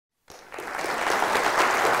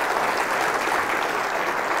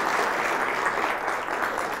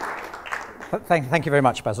Thank you very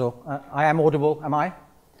much, Basil. I am audible, am I?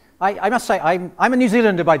 I must say, I'm a New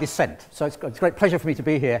Zealander by descent, so it's a great pleasure for me to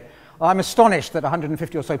be here. I'm astonished that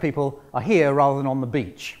 150 or so people are here rather than on the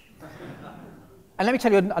beach. And let me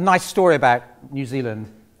tell you a nice story about New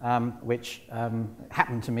Zealand, which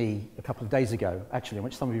happened to me a couple of days ago, actually, and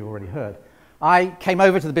which some of you have already heard. I came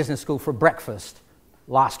over to the business school for breakfast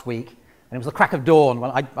last week, and it was the crack of dawn.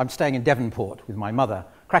 Well, I'm staying in Devonport with my mother.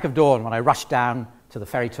 Crack of dawn when I rushed down to the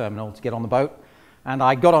ferry terminal to get on the boat. And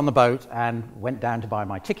I got on the boat and went down to buy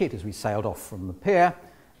my ticket as we sailed off from the pier.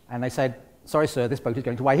 And they said, "Sorry, sir, this boat is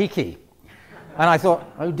going to Waiheke." And I thought,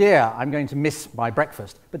 oh dear, I'm going to miss my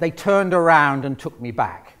breakfast. But they turned around and took me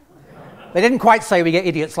back. They didn't quite say we get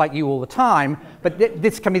idiots like you all the time, but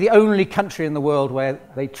this can be the only country in the world where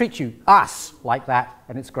they treat us like that,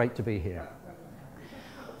 and it's great to be here.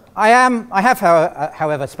 I have,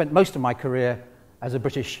 however, spent most of my career as a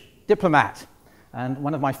British diplomat. And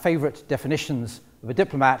one of my favourite definitions of a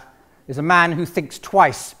diplomat is a man who thinks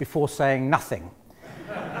twice before saying nothing.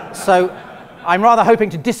 So I'm rather hoping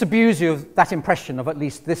to disabuse you of that impression of at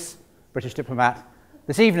least this British diplomat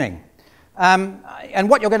this evening. And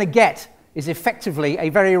what you're going to get is effectively a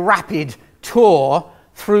very rapid tour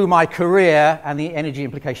through my career and the energy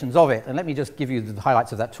implications of it. And let me just give you the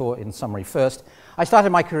highlights of that tour in summary first. I started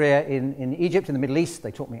my career in Egypt, in the Middle East.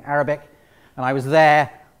 They taught me Arabic, and I was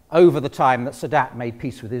there over the time that Sadat made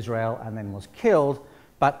peace with Israel and then was killed.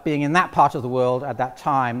 But being in that part of the world at that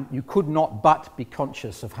time, you could not but be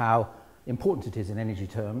conscious of how important it is in energy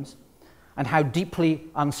terms and how deeply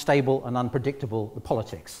unstable and unpredictable the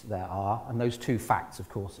politics there are. And those two facts, of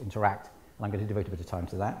course, interact. And I'm going to devote a bit of time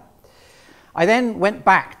to that. I then went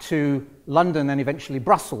back to London and eventually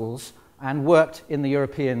Brussels and worked in the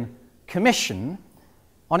European Commission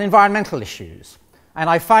on environmental issues. And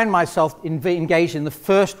I found myself engaged in the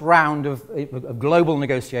first round of global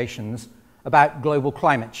negotiations about global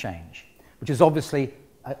climate change, which is obviously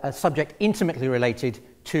a subject intimately related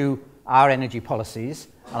to our energy policies.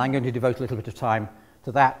 And I'm going to devote a little bit of time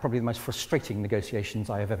to that, probably the most frustrating negotiations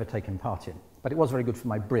I have ever taken part in. But it was very good for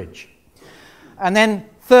my bridge. And then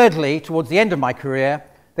thirdly, towards the end of my career,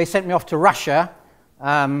 they sent me off to Russia.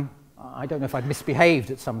 I don't know if I'd misbehaved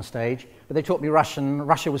at some stage, but they taught me Russian.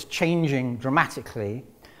 Russia was changing dramatically,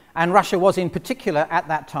 and Russia was in particular at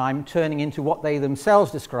that time turning into what they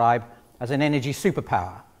themselves describe as an energy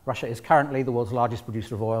superpower. Russia is currently the world's largest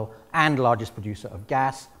producer of oil and largest producer of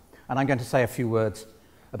gas, and I'm going to say a few words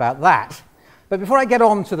about that. But before I get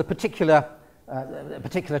on to the particular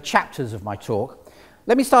chapters of my talk,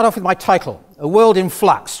 let me start off with my title, A World in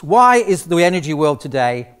Flux. Why is the energy world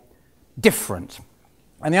today different?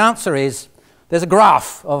 And the answer is, there's a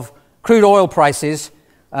graph of crude oil prices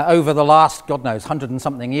over the last, God knows, 100 and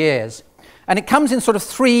something years. And it comes in sort of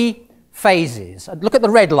three phases. Look at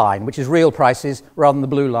the red line, which is real prices, rather than the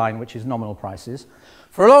blue line, which is nominal prices.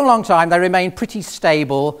 For a long, long time, they remain pretty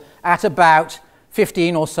stable at about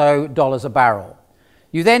 $15 or so a barrel.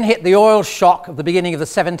 You then hit the oil shock of the beginning of the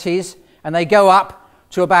 70s, and they go up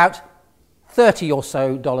to about $30 or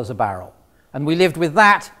so a barrel. And we lived with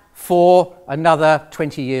that for another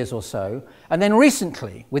 20 years or so. And then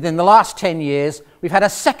recently, within the last 10 years, we've had a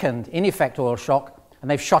second, in effect, oil shock,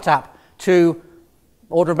 and they've shot up to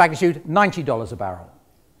order of magnitude $90 a barrel.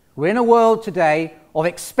 We're in a world today of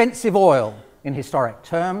expensive oil in historic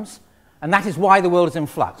terms, and that is why the world is in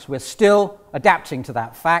flux. We're still adapting to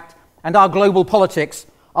that fact, and our global politics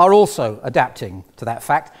are also adapting to that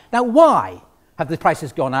fact. Now, why have the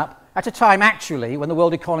prices gone up at a time, actually, when the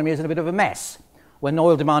world economy is in a bit of a mess, when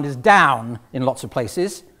oil demand is down in lots of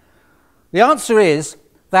places? The answer is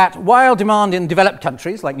that while demand in developed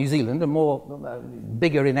countries like New Zealand and more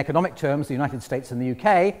bigger in economic terms, the United States and the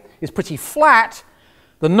UK, is pretty flat,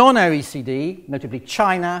 the non-OECD, notably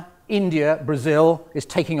China, India, Brazil, is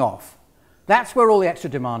taking off. That's where all the extra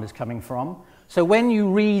demand is coming from. So when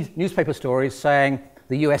you read newspaper stories saying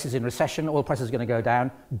the US is in recession, oil prices are going to go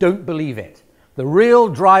down, don't believe it. The real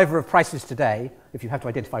driver of prices today, if you have to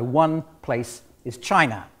identify one place, is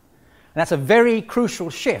China. And that's a very crucial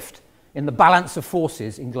shift in the balance of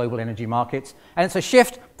forces in global energy markets. And it's a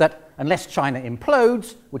shift that, unless China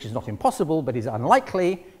implodes, which is not impossible but is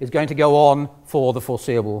unlikely, is going to go on for the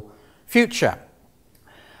foreseeable future.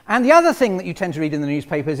 And the other thing that you tend to read in the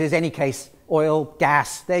newspapers is, any case, oil,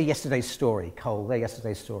 gas, they're yesterday's story. Coal, they're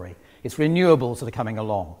yesterday's story. It's renewables that are coming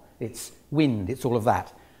along. It's wind, it's all of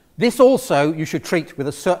that. This also you should treat with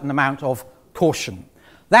a certain amount of caution.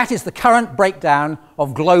 That is the current breakdown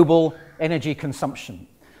of global energy consumption.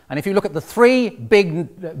 And if you look at the three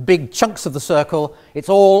big chunks of the circle, it's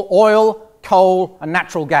all oil, coal, and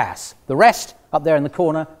natural gas. The rest, Up there in the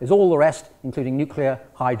corner is all the rest, including nuclear,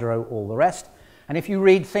 hydro, all the rest. And if you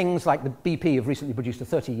read things like the BP have recently produced a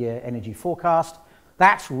 30-year energy forecast,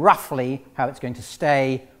 that's roughly how it's going to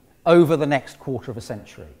stay over the next quarter of a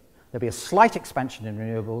century. There'll be a slight expansion in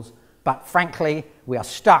renewables, but frankly, we are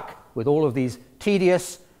stuck with all of these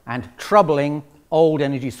tedious and troubling old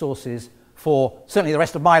energy sources for certainly the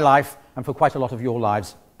rest of my life and for quite a lot of your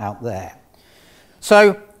lives out there.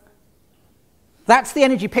 So that's the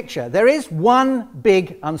energy picture. There is one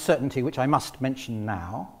big uncertainty which I must mention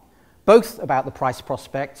now, both about the price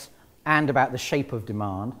prospects and about the shape of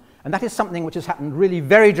demand, and that is something which has happened really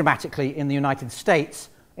very dramatically in the United States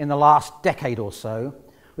in the last decade or so,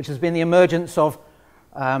 which has been the emergence of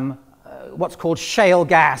what's called shale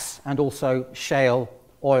gas and also shale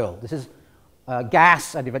oil. This is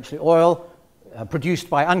gas and eventually oil produced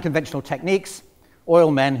by unconventional techniques.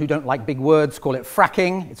 Oil men who don't like big words call it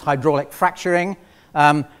fracking. It's hydraulic fracturing.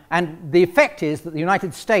 And the effect is that the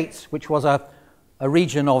United States, which was a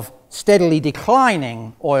region of steadily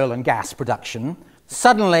declining oil and gas production,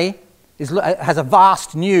 suddenly has a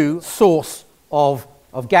vast new source of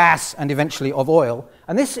gas and eventually of oil.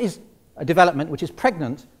 And this is a development which is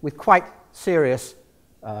pregnant with quite serious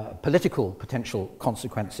political potential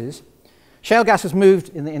consequences. Shale gas has moved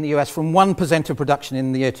in the US from 1% of production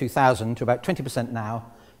in the year 2000 to about 20%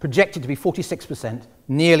 now, projected to be 46%,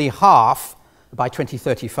 nearly half by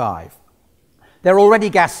 2035. They're already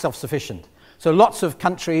gas self-sufficient. So lots of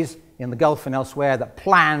countries in the Gulf and elsewhere that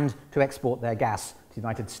planned to export their gas to the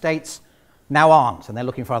United States now aren't, and they're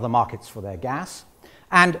looking for other markets for their gas.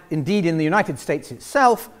 And indeed, in the United States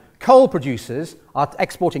itself, coal producers are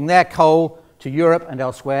exporting their coal to Europe and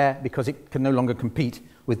elsewhere because it can no longer compete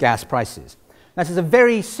with gas prices. Now, this is a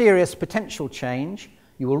very serious potential change.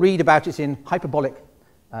 You will read about it in hyperbolic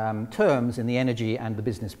terms in the energy and the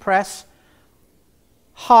business press.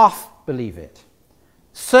 Half believe it.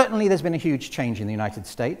 Certainly there's been a huge change in the United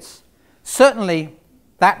States. Certainly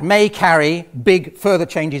that may carry big further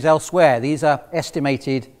changes elsewhere. These are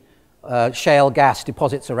estimated shale gas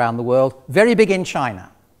deposits around the world. Very big in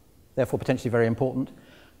China, therefore potentially very important.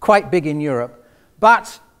 Quite big in Europe.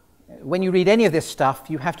 But when you read any of this stuff,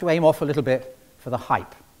 you have to aim off a little bit for the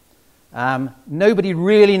hype. Nobody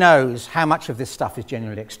really knows how much of this stuff is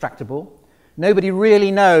genuinely extractable. Nobody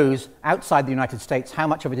really knows outside the United States how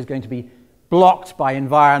much of it is going to be blocked by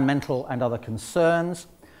environmental and other concerns.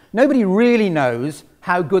 Nobody really knows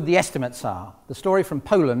how good the estimates are. The story from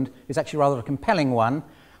Poland is actually rather a compelling one.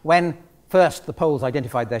 When first the Poles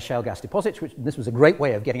identified their shale gas deposits, which this was a great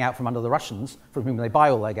way of getting out from under the Russians, from whom they buy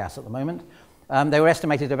all their gas at the moment, they were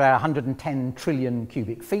estimated at about 110 trillion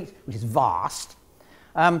cubic feet, which is vast.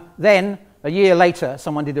 Then, a year later,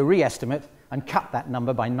 someone did a re-estimate and cut that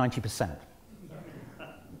number by 90%.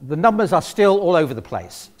 The numbers are still all over the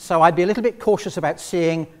place, so I'd be a little bit cautious about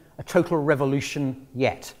seeing a total revolution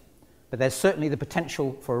yet. But there's certainly the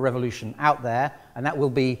potential for a revolution out there, and that will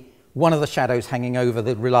be one of the shadows hanging over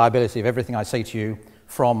the reliability of everything I say to you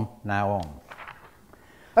from now on.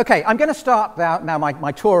 Okay, I'm going to start now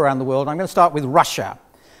my tour around the world. I'm going to start with Russia.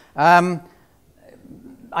 I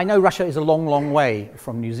know Russia is a long, long way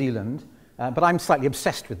from New Zealand, but I'm slightly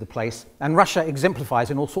obsessed with the place, and Russia exemplifies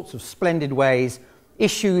in all sorts of splendid ways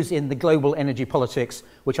issues in the global energy politics,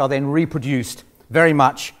 which are then reproduced very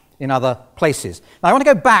much in other places. Now, I want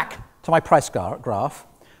to go back to my price graph,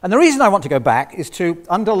 and the reason I want to go back is to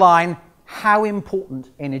underline how important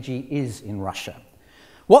energy is in Russia.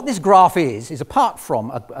 What this graph is apart from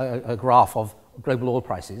a graph of global oil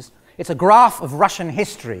prices, it's a graph of Russian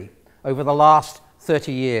history over the last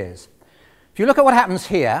 30 years. If you look at what happens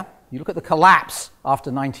here, you look at the collapse after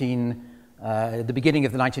the beginning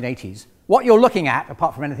of the 1980s, what you're looking at,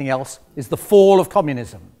 apart from anything else, is the fall of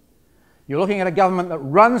communism. You're looking at a government that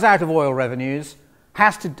runs out of oil revenues,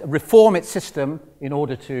 has to reform its system in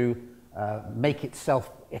order to make itself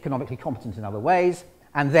economically competent in other ways,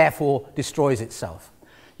 and therefore destroys itself.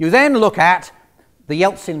 You then look at the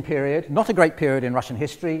Yeltsin period, not a great period in Russian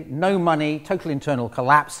history, no money, total internal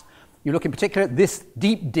collapse. You look in particular at this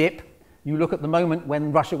deep dip. You look at the moment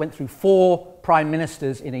when Russia went through 4 prime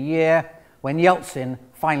ministers in a year, when Yeltsin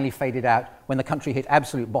finally faded out, when the country hit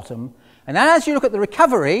absolute bottom. And as you look at the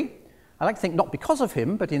recovery, I like to think not because of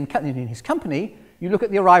him, but in his company, you look at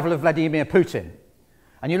the arrival of Vladimir Putin.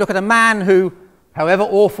 And you look at a man who, however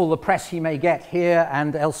awful the press he may get here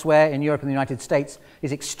and elsewhere in Europe and the United States,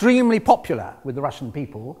 is extremely popular with the Russian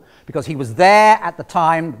people because he was there at the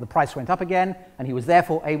time that the price went up again, and he was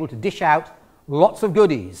therefore able to dish out lots of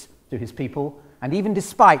goodies to his people, and even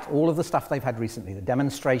despite all of the stuff they've had recently, the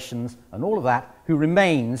demonstrations and all of that, who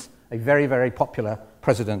remains a very, very popular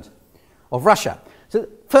president of Russia. So the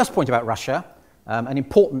first point about Russia, an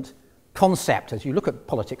important concept as you look at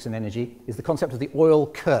politics and energy is the concept of the oil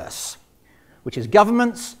curse, which is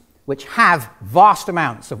governments which have vast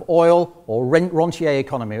amounts of oil or rentier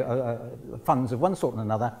economy funds of one sort and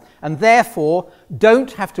another, and therefore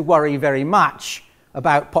don't have to worry very much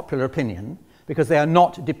about popular opinion because they are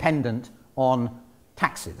not dependent on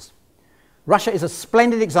taxes. Russia is a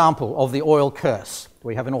splendid example of the oil curse.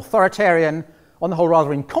 We have an authoritarian, on the whole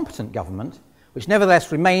rather incompetent government, which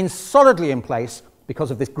nevertheless remains solidly in place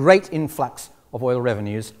because of this great influx of oil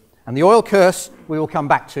revenues. And the oil curse we will come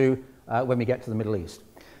back to when we get to the Middle East.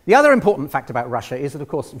 The other important fact about Russia is that, of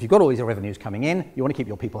course, if you've got all these revenues coming in, you want to keep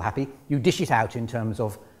your people happy, you dish it out in terms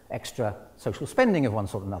of extra social spending of one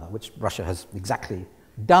sort or another, which Russia has exactly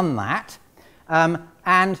done that.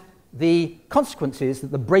 And the consequence is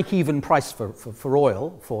that the break-even price for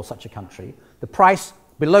oil for such a country, the price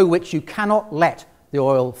below which you cannot let the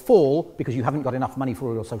oil fall because you haven't got enough money for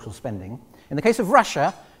all your social spending, in the case of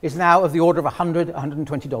Russia, is now of the order of $100,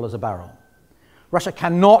 $120 a barrel. Russia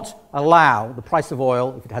cannot allow the price of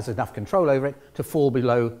oil, if it has enough control over it, to fall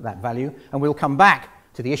below that value. And we'll come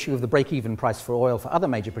back to the issue of the break-even price for oil for other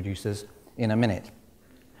major producers in a minute.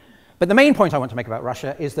 But the main point I want to make about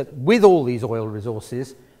Russia is that with all these oil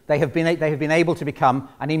resources, they have been able to become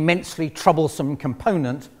an immensely troublesome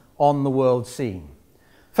component on the world scene.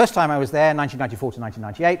 First time I was there, 1994 to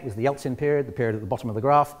 1998, was the Yeltsin period, the period at the bottom of the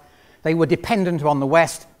graph. They were dependent on the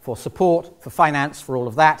West for support, for finance, for all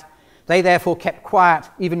of that. They therefore kept quiet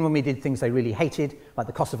even when we did things they really hated, like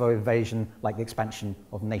the Kosovo invasion, like the expansion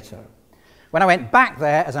of NATO. When I went back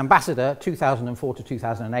there as ambassador, 2004 to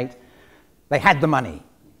 2008, they had the money,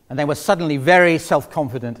 and they were suddenly very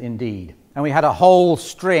self-confident indeed. And we had a whole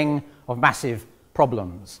string of massive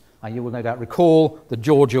problems. You will no doubt recall the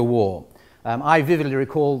Georgia War. I vividly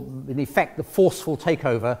recall, in effect, the forceful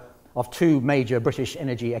takeover of two major British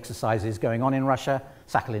energy exercises going on in Russia,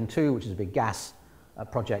 Sakhalin-2, which is a big gas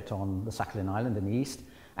project on the Sakhalin Island in the east,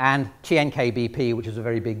 and TNK-BP, which is a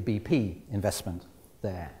very big BP investment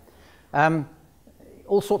there.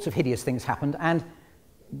 All sorts of hideous things happened, and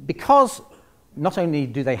because not only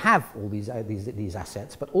do they have all these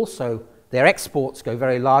assets, but also their exports go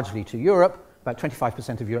very largely to Europe. About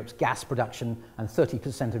 25% of Europe's gas production and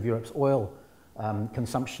 30% of Europe's oil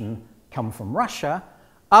consumption come from Russia.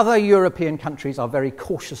 Other European countries are very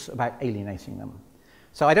cautious about alienating them.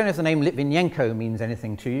 So I don't know if the name Litvinenko means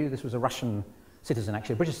anything to you. This was a Russian citizen,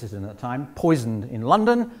 actually a British citizen at the time, poisoned in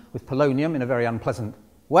London with polonium in a very unpleasant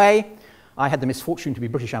way. I had the misfortune to be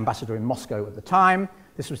British ambassador in Moscow at the time.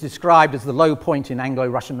 This was described as the low point in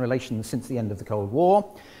Anglo-Russian relations since the end of the Cold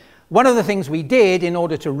War. One of the things we did in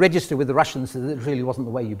order to register with the Russians that it really wasn't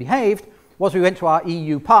the way you behaved was we went to our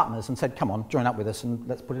EU partners and said, come on, join up with us and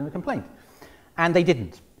let's put in a complaint. And they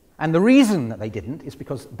didn't. And the reason that they didn't is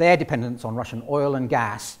because their dependence on Russian oil and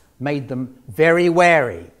gas made them very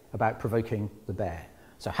wary about provoking the bear.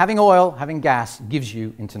 So having oil, having gas gives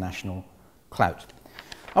you international clout.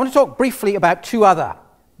 I want to talk briefly about two other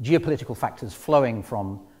geopolitical factors flowing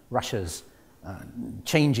from Russia's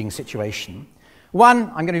changing situation. One,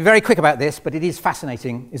 I'm going to be very quick about this, but it is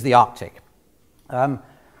fascinating, is the Arctic. And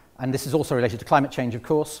this is also related to climate change, of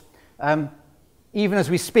course. Even as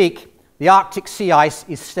we speak, the Arctic sea ice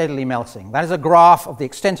is steadily melting. That is a graph of the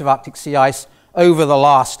extent of Arctic sea ice over the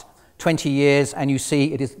last 20 years, and you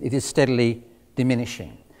see it is steadily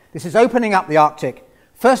diminishing. This is opening up the Arctic,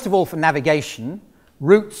 first of all, for navigation,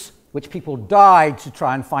 routes which people died to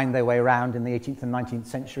try and find their way around in the 18th and 19th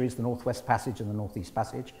centuries, the Northwest Passage and the Northeast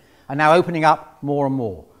Passage, are now opening up more and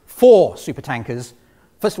more. 4 supertankers,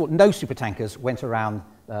 first of all, no supertankers went around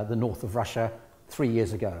the north of Russia 3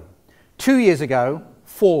 years ago. 2 years ago,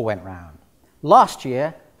 4 went round. Last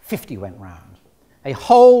year, 50 went round. A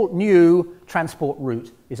whole new transport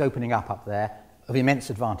route is opening up there of immense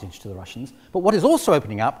advantage to the Russians. But what is also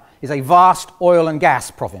opening up is a vast oil and gas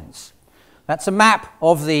province. That's a map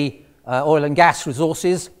of the oil and gas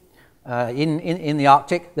resources in the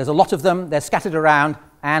Arctic. There's a lot of them. They're scattered around.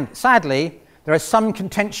 And sadly, there is some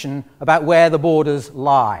contention about where the borders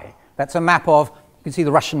lie. That's a map of, you can see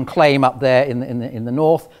the Russian claim up there in the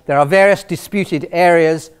north. There are various disputed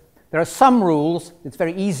areas. There are some rules. It's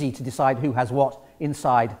very easy to decide who has what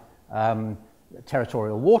inside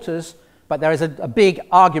territorial waters. But there is a big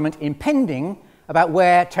argument impending about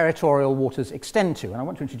where territorial waters extend to. And I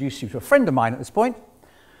want to introduce you to a friend of mine at this point.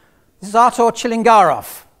 This is Artur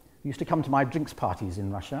Chilingarov, who used to come to my drinks parties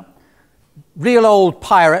in Russia. Real old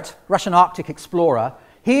pirate, Russian Arctic explorer.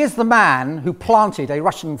 He is the man who planted a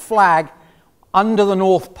Russian flag under the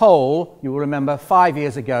North Pole, you will remember, 5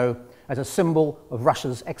 years ago, as a symbol of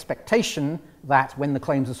Russia's expectation that when the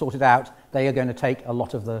claims are sorted out, they are going to take a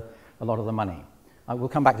lot of the money. We'll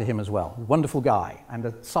come back to him as well. Wonderful guy, and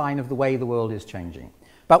a sign of the way the world is changing.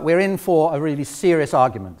 But we're in for a really serious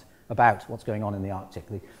argument about what's going on in the Arctic.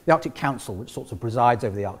 The Arctic Council, which sort of presides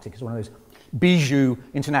over the Arctic, is one of those bijou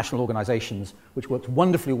international organizations which works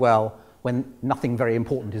wonderfully well when nothing very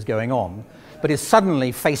important is going on, but is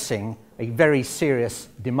suddenly facing a very serious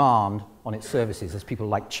demand on its services as people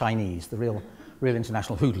like Chinese, the real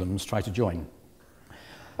international hoodlums, try to join.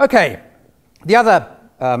 Okay, the other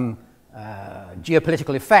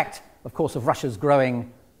geopolitical effect, of course, of Russia's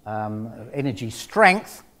growing energy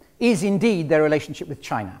strength is indeed their relationship with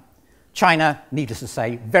China. China, needless to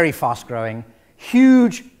say, very fast-growing,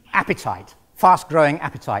 huge appetite, fast-growing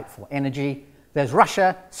appetite for energy. There's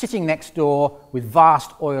Russia sitting next door with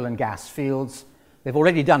vast oil and gas fields. They've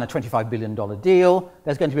already done a $25 billion deal.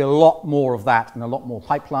 There's going to be a lot more of that and a lot more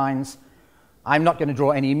pipelines. I'm not going to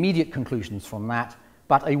draw any immediate conclusions from that,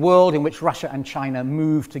 but a world in which Russia and China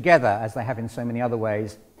move together, as they have in so many other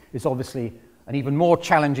ways, is obviously an even more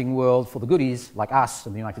challenging world for the goodies like us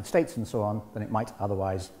and the United States and so on than it might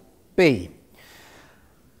otherwise be.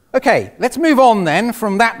 Okay, let's move on then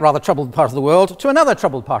from that rather troubled part of the world to another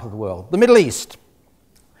troubled part of the world, the Middle East.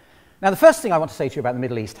 Now, the first thing I want to say to you about the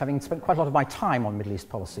Middle East, having spent quite a lot of my time on Middle East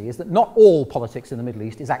policy, is that not all politics in the Middle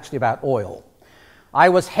East is actually about oil. I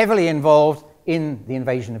was heavily involved in the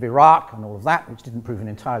invasion of Iraq and all of that, which didn't prove an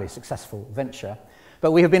entirely successful venture.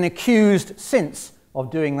 But we have been accused since of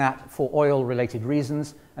doing that for oil-related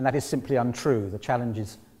reasons, and that is simply untrue. The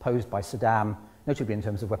challenges posed by Saddam, notably in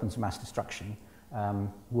terms of weapons of mass destruction,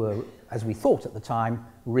 were, as we thought at the time,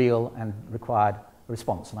 real and required a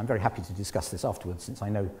response. And I'm very happy to discuss this afterwards, since I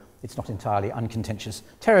know it's not entirely uncontentious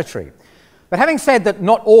territory. But having said that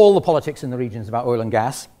not all the politics in the region is about oil and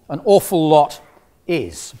gas, an awful lot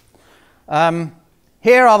is.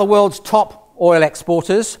 Here are the world's top oil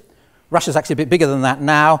exporters. Russia's actually a bit bigger than that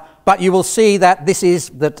now, but you will see that this is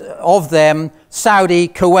that of them, Saudi,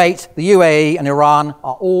 Kuwait, the UAE, and Iran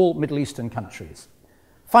are all Middle Eastern countries.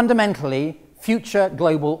 Fundamentally, future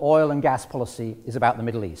global oil and gas policy is about the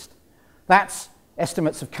Middle East. That's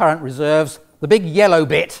estimates of current reserves. The big yellow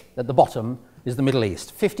bit at the bottom is the Middle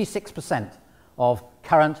East. 56% of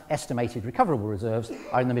current estimated recoverable reserves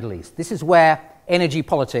are in the Middle East. This is where energy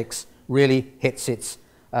politics really hits its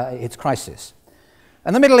crisis.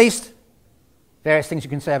 And the Middle East, various things you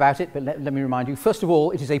can say about it, but let me remind you, first of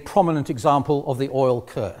all, it is a prominent example of the oil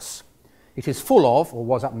curse. It is full of, or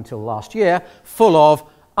was up until last year, full of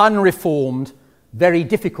unreformed, very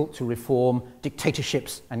difficult to reform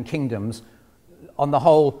dictatorships and kingdoms, on the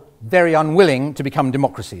whole, very unwilling to become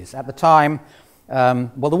democracies. At the time,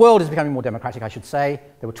 well, the world is becoming more democratic, I should say.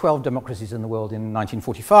 There were 12 democracies in the world in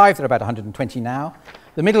 1945. There are about 120 now.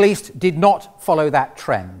 The Middle East did not follow that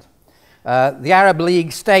trend. The Arab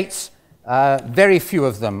League states, very few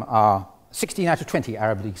of them are, 16 out of 20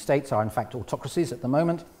 Arab League states are in fact autocracies at the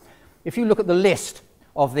moment. If you look at the list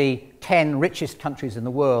of the 10 richest countries in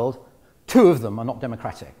the world, 2 of them are not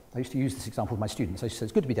democratic. I used to use this example with my students. I used to say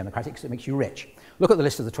it's good to be democratic because it makes you rich. Look at the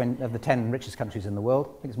list of the 10 richest countries in the world.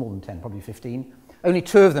 I think it's more than 10, probably 15. Only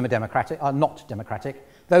 2 of them are not democratic.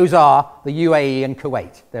 Those are the UAE and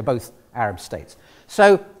Kuwait. They're both Arab states.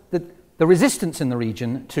 So the resistance in the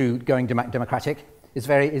region to going democratic is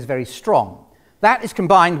very strong. That is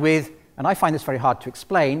combined with, and I find this very hard to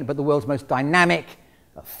explain, but the world's most dynamic,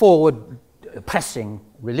 forward-pressing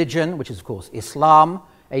religion, which is, of course, Islam,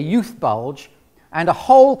 a youth bulge, and a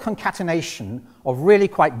whole concatenation of really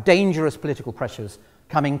quite dangerous political pressures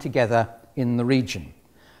coming together in the region.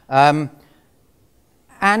 And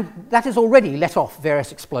that has already let off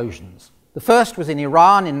various explosions. The first was in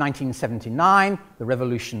Iran in 1979, the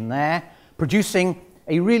revolution there, producing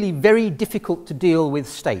a really very difficult to deal with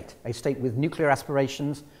state, a state with nuclear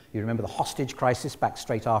aspirations. You remember the hostage crisis back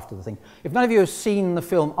straight after the thing. If none of you have seen the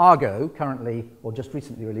film Argo, currently or just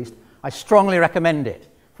recently released, I strongly recommend it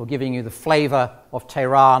for giving you the flavor of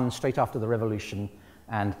Tehran straight after the revolution,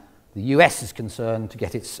 and the US is concerned to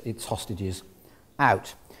get its hostages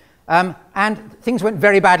out. And things went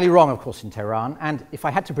very badly wrong, of course, in Tehran, and if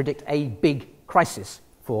I had to predict a big crisis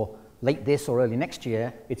for late this or early next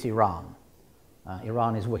year, it's Iran.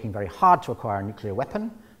 Iran is working very hard to acquire a nuclear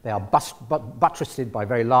weapon. They are buttressed by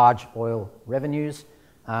very large oil revenues,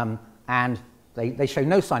 and they show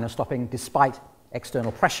no sign of stopping despite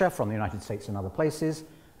external pressure from the United States and other places,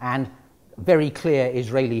 and very clear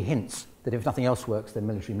Israeli hints that if nothing else works, then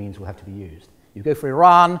military means will have to be used. You go for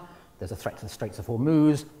Iran, there's a threat to the Straits of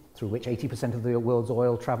Hormuz, through which 80% of the world's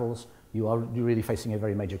oil travels. You're really facing a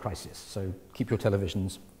very major crisis, so keep your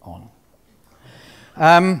televisions on.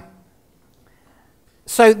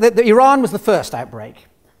 So Iran was the first outbreak.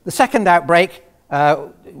 The second outbreak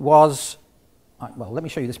was well, let me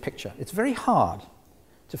show you this picture. It's very hard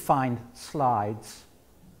to find slides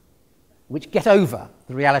which get over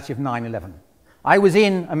the reality of 9/11. I was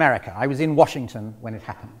in America, I was in Washington when it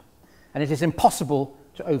happened, and it is impossible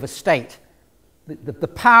to overstate the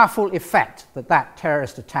powerful effect that that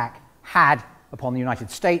terrorist attack had upon the United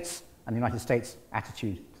States and the United States'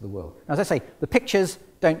 attitude to the world. Now, as I say, the pictures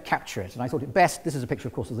don't capture it, and I thought it best. This is a picture,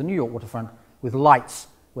 of course, of the New York waterfront with lights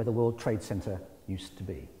where the World Trade Center used to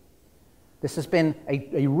be. This has been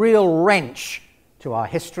a real wrench to our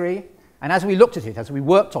history, and as we looked at it, as we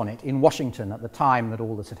worked on it in Washington at the time that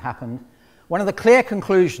all this had happened, one of the clear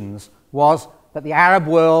conclusions was that the Arab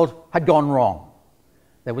world had gone wrong.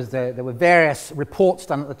 There were various reports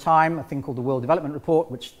done at the time, a thing called the World Development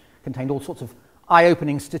Report, which contained all sorts of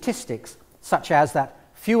eye-opening statistics, such as that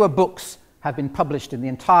fewer books have been published in the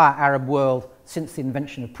entire Arab world since the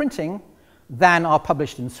invention of printing than are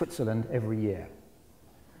published in Switzerland every year.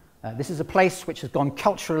 This is a place which has gone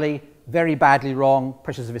culturally very badly wrong,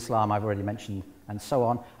 pressures of Islam I've already mentioned, and so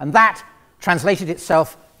on. And that translated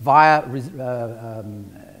itself via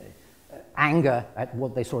anger at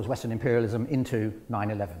what they saw as Western imperialism into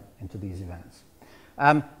 9/11, into these events.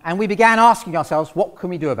 And we began asking ourselves, what can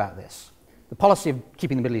we do about this? The policy of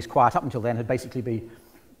keeping the Middle East quiet up until then had basically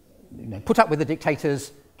been put up with the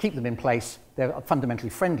dictators, keep them in place. They're fundamentally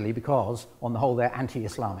friendly because, on the whole, they're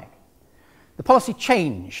anti-Islamic. The policy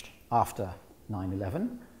changed after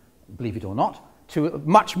 9/11, believe it or not, to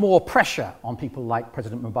much more pressure on people like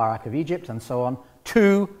President Mubarak of Egypt and so on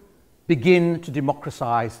to begin to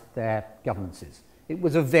democratize their governances. It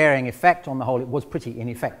was a varying effect. On the whole, it was pretty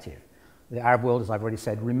ineffective. The Arab world, as I've already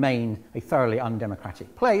said, remained a thoroughly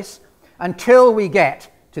undemocratic place until we get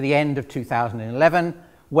to the end of 2011,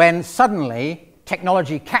 when suddenly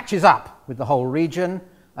technology catches up with the whole region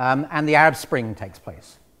and the Arab Spring takes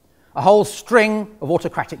place. A whole string of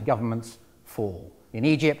autocratic governments fall. In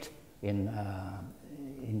Egypt,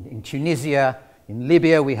 in Tunisia, in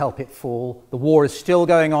Libya, we help it fall. The war is still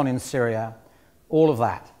going on in Syria, all of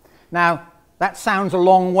that. Now, that sounds a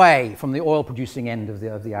long way from the oil-producing end of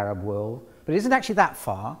the Arab world, but it isn't actually that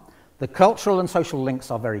far. The cultural and social links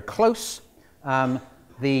are very close.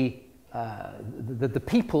 The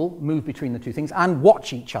people move between the two things and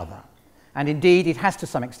watch each other. And indeed, it has to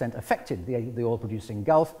some extent affected the oil-producing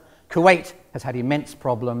Gulf. Kuwait has had immense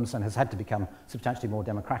problems and has had to become substantially more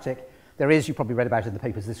democratic. There is, you probably read about it in the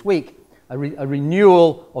papers this week, a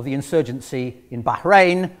renewal of the insurgency in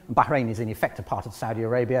Bahrain. Bahrain is in effect a part of Saudi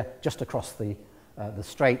Arabia, just across the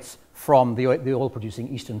straits from the oil-producing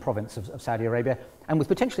eastern province of Saudi Arabia, and with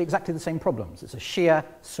potentially exactly the same problems. It's a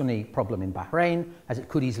Shia-Sunni problem in Bahrain, as it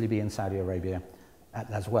could easily be in Saudi Arabia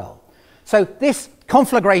as well. So this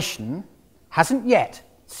conflagration hasn't yet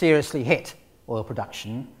seriously hit oil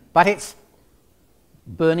production, but it's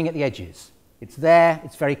burning at the edges. It's there,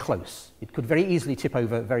 it's very close. It could very easily tip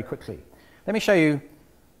over very quickly. Let me show you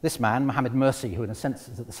this man, Mohamed Morsi, who in a sense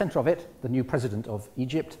is at the center of it, the new president of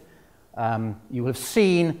Egypt. You will have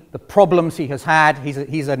seen the problems he has had.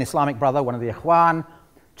 He's an Islamic brother, one of the Ikhwan,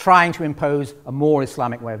 trying to impose a more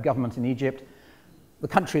Islamic way of government in Egypt. The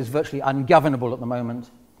country is virtually ungovernable at the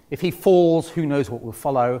moment. If he falls, who knows what will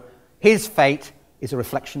follow. His fate is a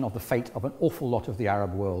reflection of the fate of an awful lot of the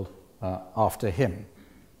Arab world after him.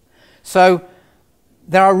 So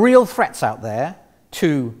there are real threats out there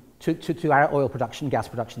to our oil production, gas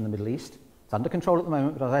production in the Middle East. It's under control at the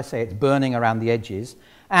moment, but as I say, it's burning around the edges.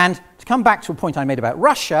 And to come back to a point I made about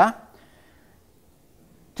Russia,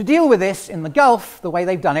 to deal with this in the Gulf, the way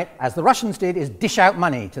they've done it, as the Russians did, is dish out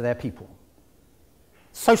money to their people.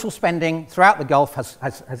 Social spending throughout the Gulf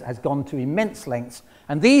has gone to immense lengths,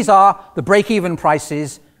 and these are the break-even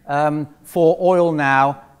prices for oil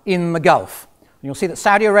now in the Gulf. And you'll see that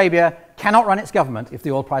Saudi Arabia cannot run its government if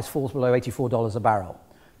the oil price falls below $84 a barrel.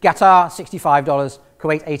 Qatar, $65,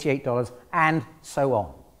 Kuwait, $88, and so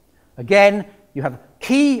on. Again, you have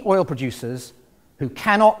key oil producers who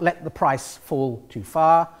cannot let the price fall too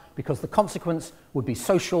far because the consequence would be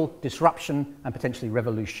social disruption and potentially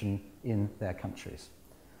revolution in their countries.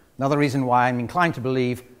 Another reason why I'm inclined to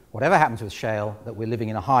believe, whatever happens with shale, that we're living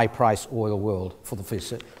in a high-price oil world for the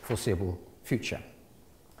foreseeable future.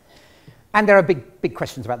 And there are big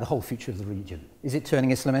questions about the whole future of the region. Is it turning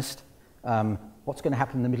Islamist? What's going to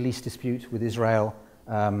happen in the Middle East dispute with Israel?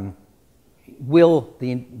 Will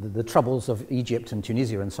the troubles of Egypt and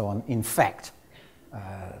Tunisia and so on infect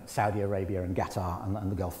Saudi Arabia and Qatar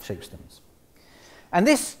and the Gulf chiefdoms? And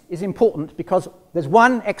this is important because there's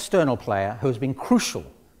one external player who has been crucial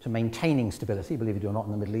to maintaining stability, believe it or not,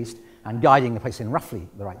 in the Middle East and guiding the place in roughly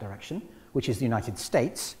the right direction, which is the United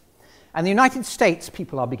States. And the United States,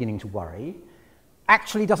 people are beginning to worry,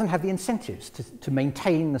 actually doesn't have the incentives to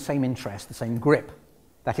maintain the same interest, the same grip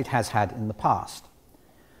that it has had in the past.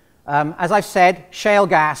 As I've said, shale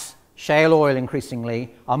gas, shale oil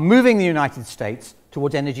increasingly, are moving the United States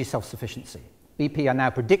towards energy self-sufficiency. BP are now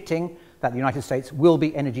predicting that the United States will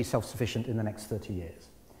be energy self-sufficient in the next 30 years.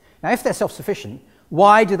 Now, if they're self-sufficient,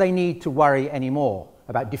 why do they need to worry anymore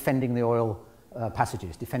about defending the oil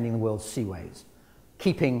passages, defending the world's seaways,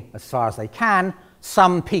 keeping, as far as they can,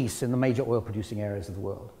 some peace in the major oil-producing areas of the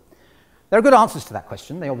world? There are good answers to that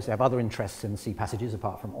question. They obviously have other interests in the sea passages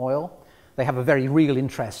apart from oil. They have a very real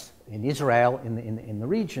interest in Israel, in the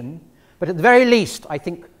region. But at the very least, I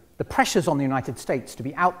think the pressures on the United States to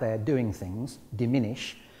be out there doing things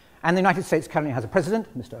diminish. And the United States currently has a president,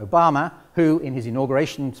 Mr. Obama, who, in his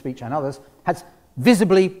inauguration speech and others, has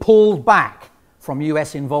visibly pulled back from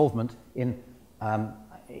US involvement in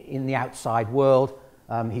the outside world.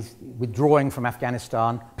 He's withdrawing from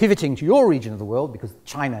Afghanistan, pivoting to your region of the world, because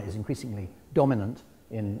China is increasingly dominant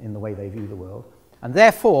in the way they view the world. And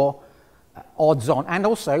therefore, odds on, and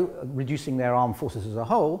also reducing their armed forces as a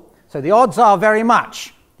whole. So the odds are very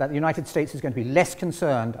much that the United States is going to be less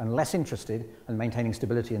concerned and less interested in maintaining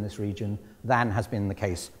stability in this region than has been the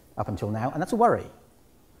case up until now, and that's a worry.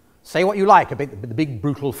 Say what you like about the big,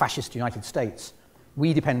 brutal, fascist United States.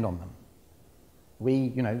 We depend on them.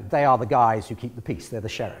 They are the guys who keep the peace. They're the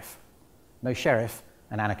sheriff. No sheriff,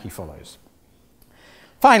 and anarchy follows.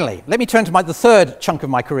 Finally, let me turn to the third chunk of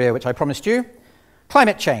my career, which I promised you,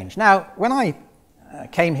 climate change. Now, when I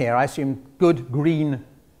came here, I assumed good, green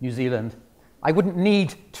New Zealand, I wouldn't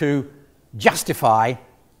need to justify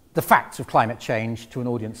the facts of climate change to an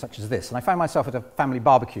audience such as this. And I found myself at a family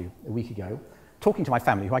barbecue a week ago, talking to my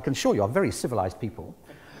family, who I can assure you are very civilized people,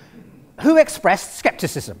 who expressed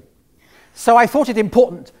skepticism. So I thought it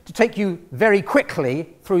important to take you very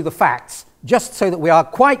quickly through the facts, just so that we are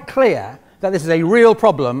quite clear that this is a real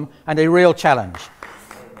problem and a real challenge.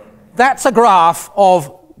 That's a graph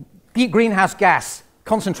of greenhouse gas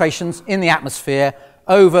concentrations in the atmosphere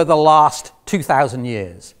over the last 2,000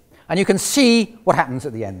 years. And you can see what happens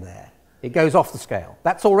at the end there. It goes off the scale.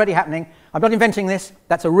 That's already happening. I'm not inventing this.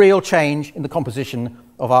 That's a real change in the composition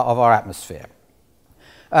of our atmosphere.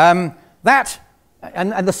 And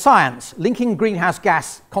the science linking greenhouse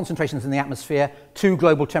gas concentrations in the atmosphere to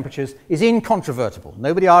global temperatures is incontrovertible.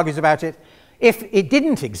 Nobody argues about it. If it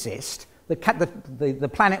didn't exist,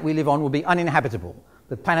 the planet we live on would be uninhabitable.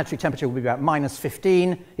 The planetary temperature will be about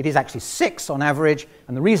 -15. It is actually 6 on average,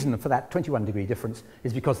 and the reason for that 21-degree difference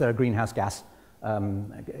is because there are greenhouse gas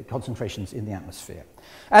concentrations in the atmosphere.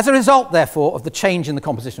 As a result, therefore, of the change in the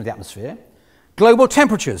composition of the atmosphere, global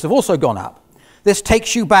temperatures have also gone up. This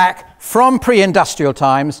takes you back from pre-industrial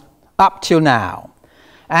times up till now.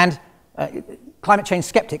 And climate change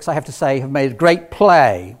skeptics, I have to say, have made great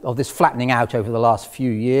play of this flattening out over the last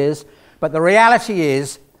few years. But the reality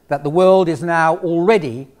is that the world is now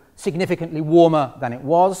already significantly warmer than it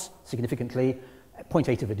was, significantly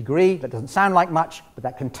 0.8 of a degree. That doesn't sound like much, but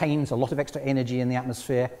that contains a lot of extra energy in the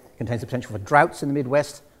atmosphere. It contains the potential for droughts in the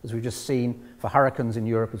Midwest, as we've just seen, for hurricanes in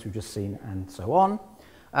Europe, as we've just seen, and so on.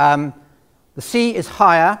 The sea is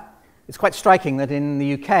higher. It's quite striking that in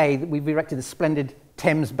the UK we've erected a splendid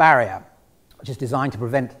Thames barrier, which is designed to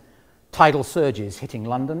prevent tidal surges hitting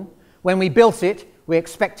London. When we built it, we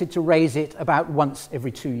expected to raise it about once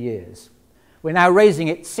every 2 years. We're now raising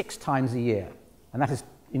it 6 times a year, and that is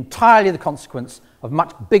entirely the consequence of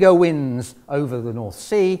much bigger winds over the North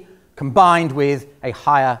Sea, combined with a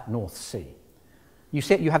higher North Sea.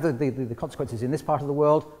 You have the consequences in this part of the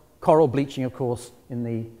world, coral bleaching, of course, on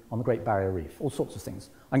the Great Barrier Reef, all sorts of things.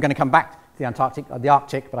 I'm going to come back to the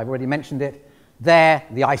Arctic, but I've already mentioned it. There,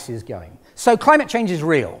 the ice is going. So climate change is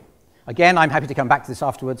real. Again, I'm happy to come back to this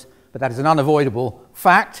afterwards, but that is an unavoidable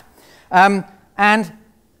fact. And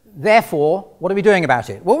therefore, what are we doing about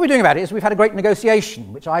it? What we're doing about it is we've had a great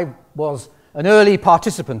negotiation, which I was an early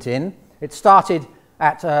participant in. It started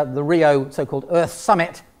at the Rio so-called Earth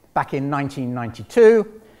Summit back in 1992,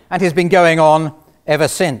 and has been going on ever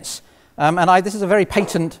since. This is a very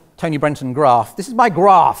patent Tony Brenton graph. This is my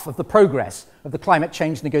graph of the progress of the climate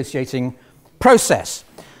change negotiating process,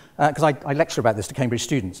 because I lecture about this to Cambridge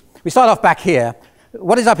students. We start off back here.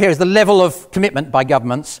 What is up here is the level of commitment by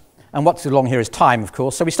governments, and what's along here is time, of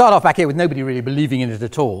course. So we start off back here with nobody really believing in it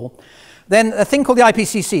at all. Then a thing called the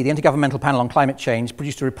IPCC, the Intergovernmental Panel on Climate Change,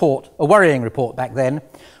 produced a report, a worrying report back then,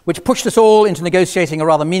 which pushed us all into negotiating a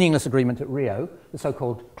rather meaningless agreement at Rio, the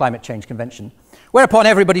so-called Climate Change Convention, whereupon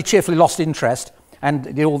everybody cheerfully lost interest and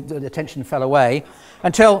the attention fell away,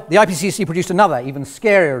 until the IPCC produced another, even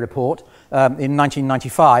scarier report in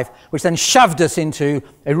 1995, which then shoved us into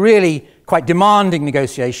a really quite demanding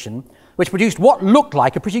negotiation which produced what looked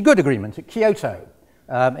like a pretty good agreement at Kyoto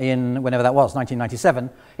in whenever that was, 1997,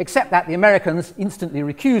 except that the Americans instantly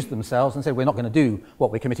recused themselves and said, we're not going to do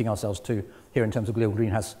what we're committing ourselves to here in terms of global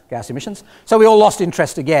greenhouse gas emissions. So we all lost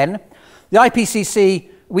interest again. The IPCC,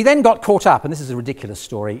 we then got caught up, and this is a ridiculous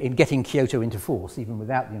story, in getting Kyoto into force, even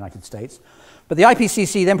without the United States. But the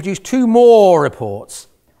IPCC then produced 2 more reports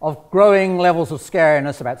of growing levels of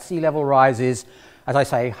scariness about sea level rises, as I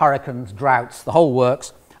say, hurricanes, droughts, the whole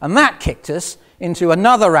works. And that kicked us into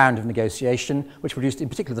another round of negotiation, which produced in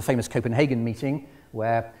particular the famous Copenhagen meeting,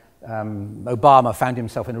 where Obama found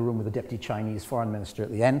himself in a room with the deputy Chinese foreign minister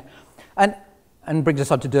at the end, and brings us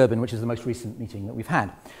on to Durban, which is the most recent meeting that we've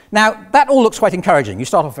had. Now, that all looks quite encouraging. You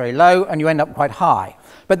start off very low and you end up quite high.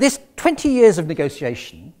 But this 20 years of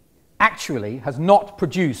negotiation actually has not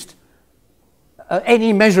produced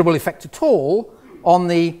any measurable effect at all on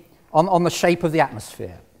the shape of the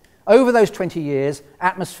atmosphere. Over those 20 years,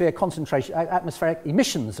 atmospheric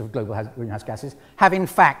emissions of global greenhouse gases have in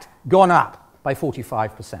fact gone up by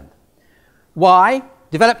 45%. Why?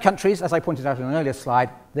 Developed countries, as I pointed out in an earlier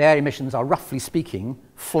slide, their emissions are roughly speaking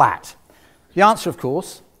flat. The answer, of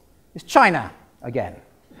course, is China again.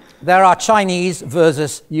 There are Chinese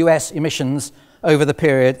versus US emissions over the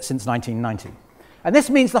period since 1990. And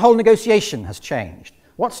this means the whole negotiation has changed.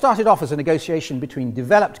 What started off as a negotiation between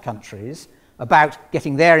developed countries about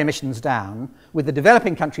getting their emissions down, with the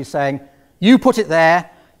developing countries saying, you put it there,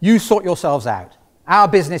 you sort yourselves out. Our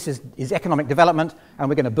business is economic development, and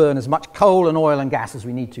we're going to burn as much coal and oil and gas as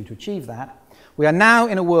we need to achieve that. We are now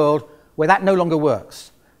in a world where that no longer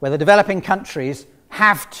works, where the developing countries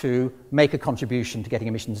have to make a contribution to getting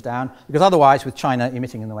emissions down, because otherwise, with China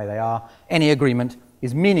emitting in the way they are, any agreement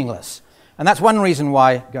is meaningless. And that's one reason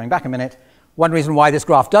why, going back a minute, one reason why this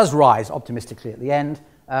graph does rise optimistically at the end,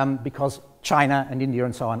 because China and India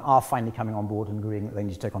and so on are finally coming on board and agreeing that they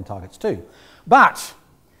need to take on targets too. But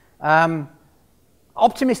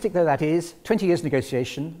optimistic though that is, 20 years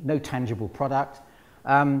negotiation, no tangible product,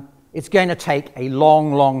 it's going to take a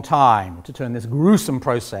long, long time to turn this gruesome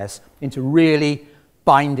process into really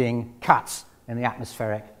binding cuts in the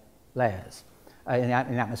atmospheric layers, in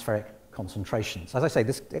atmospheric concentrations. As I say,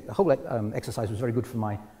 this whole exercise was very good for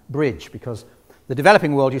my bridge, because the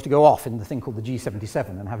developing world used to go off in the thing called the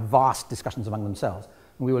G77 and have vast discussions among themselves,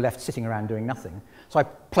 and we were left sitting around doing nothing. So I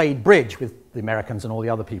played bridge with the Americans and all the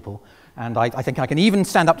other people, and I think I can even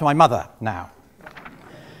stand up to my mother now.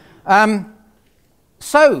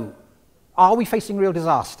 So, are we facing real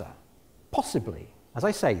disaster? Possibly. As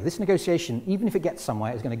I say, this negotiation, even if it gets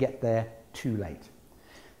somewhere, is going to get there too late.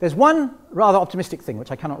 There's one rather optimistic thing,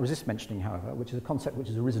 which I cannot resist mentioning, however, which is a concept which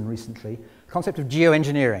has arisen recently, the concept of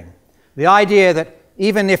geoengineering. The idea that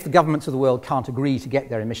even if the governments of the world can't agree to get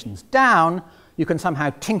their emissions down, you can somehow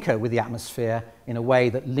tinker with the atmosphere in a way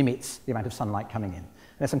that limits the amount of sunlight coming in.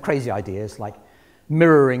 There's some crazy ideas like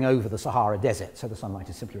mirroring over the Sahara Desert so the sunlight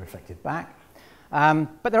is simply reflected back.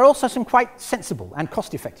 But there are also some quite sensible and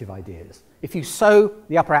cost-effective ideas. If you sow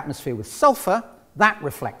the upper atmosphere with sulfur, that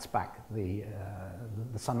reflects back the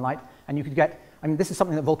sunlight, and you could get, I mean, this is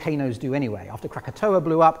something that volcanoes do anyway. After Krakatoa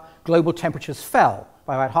blew up, global temperatures fell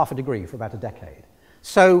by about 0.5 degree for about a decade.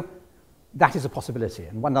 So that is a possibility.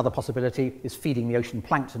 And one other possibility is feeding the ocean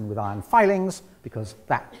plankton with iron filings, because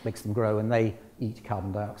that makes them grow and they eat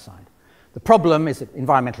carbon dioxide. The problem is that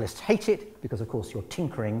environmentalists hate it, because of course you're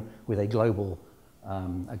tinkering with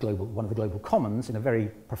one of the global commons in a very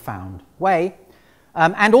profound way.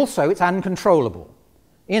 And also it's uncontrollable.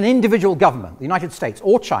 An individual government, the United States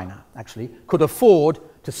or China actually, could afford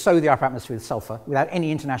to sow the upper atmosphere with sulfur without any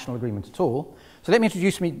international agreement at all. So let me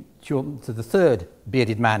introduce to the third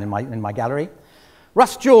bearded man in my gallery.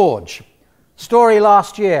 Russ George. Story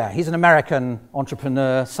last year. He's an American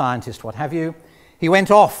entrepreneur, scientist, what have you. He went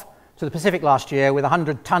off to the Pacific last year with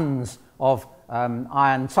 100 tons of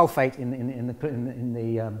iron sulfate in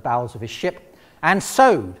the bowels of his ship, and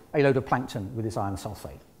sowed a load of plankton with this iron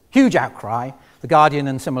sulfate. Huge outcry. The Guardian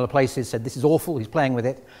and similar places said this is awful, he's playing with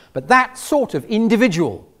it. But that sort of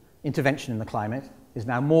individual intervention in the climate is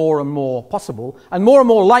now more and more possible, and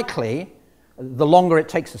more likely the longer it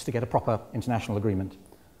takes us to get a proper international agreement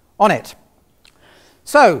on it.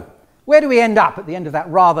 So, where do we end up at the end of that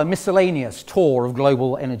rather miscellaneous tour of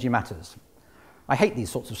global energy matters? I hate these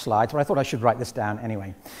sorts of slides, but I thought I should write this down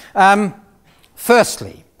anyway.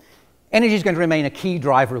 Firstly, energy is going to remain a key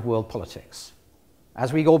driver of world politics.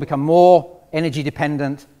 As we all become more energy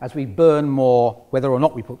dependent, as we burn more, whether or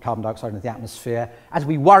not we put carbon dioxide into the atmosphere, as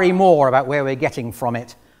we worry more about where we're getting from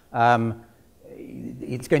it,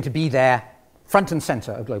 it's going to be there front and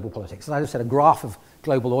center of global politics. As I said, a graph of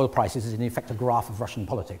global oil prices is in effect a graph of Russian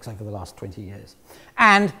politics over the last 20 years.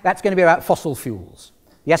 And that's going to be about fossil fuels.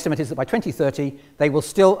 The estimate is that by 2030, they will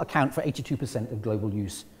still account for 82% of global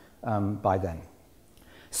use by then.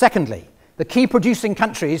 Secondly, the key producing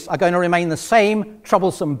countries are going to remain the same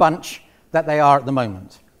troublesome bunch that they are at the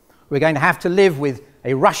moment. We're going to have to live with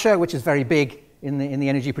a Russia, which is very big in the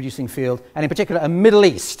energy producing field, and in particular a Middle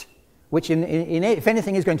East, which if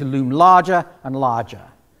anything is going to loom larger and larger.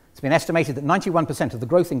 It's been estimated that 91% of the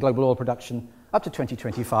growth in global oil production up to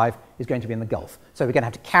 2025 is going to be in the Gulf. So we're going to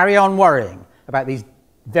have to carry on worrying about these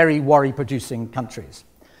very worry-producing countries.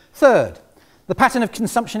 Third, the pattern of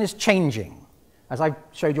consumption is changing. As I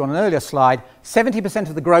showed you on an earlier slide, 70%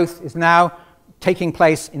 of the growth is now taking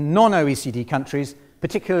place in non-OECD countries,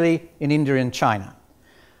 particularly in India and China.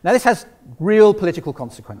 Now, this has real political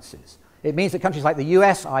consequences. It means that countries like the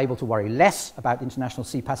US are able to worry less about international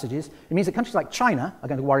sea passages. It means that countries like China are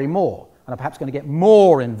going to worry more and are perhaps going to get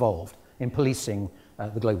more involved in policing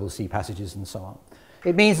the global sea passages and so on.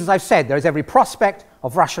 It means, as I've said, there is every prospect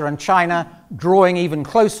of Russia and China drawing even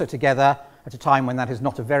closer together at a time when that is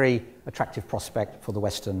not a very attractive prospect for the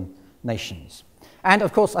Western nations. And,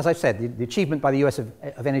 of course, as I've said, the achievement by the US of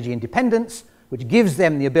energy independence, which gives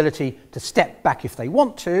them the ability to step back if they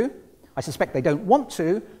want to. I suspect they don't want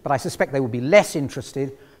to, but I suspect they will be less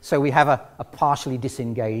interested, so we have a partially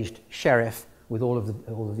disengaged sheriff with all of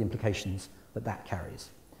the implications that carries.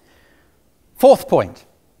 Fourth point,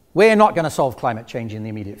 we're not going to solve climate change in the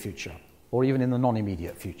immediate future, or even in the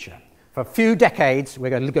non-immediate future. For a few decades, we're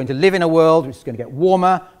going to live in a world which is going to get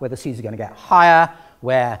warmer, where the seas are going to get higher,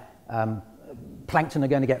 where plankton are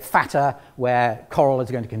going to get fatter, where coral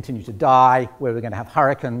is going to continue to die, where we're going to have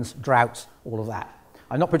hurricanes, droughts, all of that.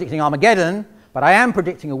 I'm not predicting Armageddon, but I am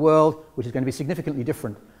predicting a world which is going to be significantly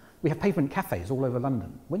different. We have pavement cafes all over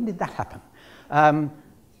London. When did that happen?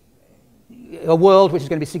 A world which is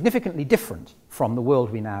going to be significantly different from the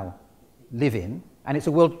world we now live in, and it's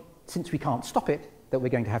a world, since we can't stop it, that we're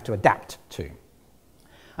going to have to adapt to.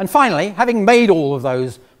 And finally, having made all of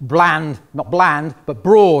those not bland, but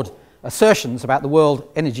broad assertions about the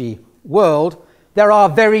world energy world, there are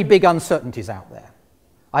very big uncertainties out there.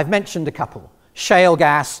 I've mentioned a couple. Shale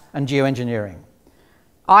gas and geoengineering.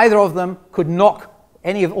 Either of them could knock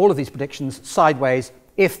all of these predictions sideways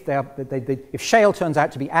if shale turns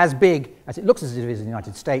out to be as big as it looks as it is in the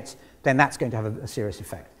United States, then that's going to have a serious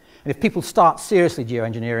effect. And if people start seriously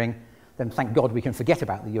geoengineering, then thank God we can forget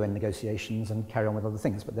about the UN negotiations and carry on with other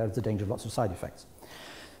things, but there's the danger of lots of side effects.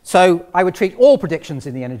 So I would treat all predictions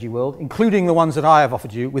in the energy world, including the ones that I have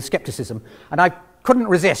offered you, with skepticism, and I couldn't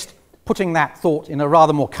resist putting that thought in a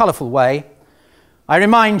rather more colourful way. I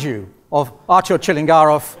remind you of Artur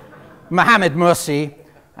Chilingarov, Mohamed Mursi,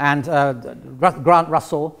 and Grant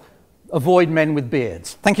Russell, avoid men with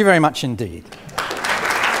beards. Thank you very much indeed.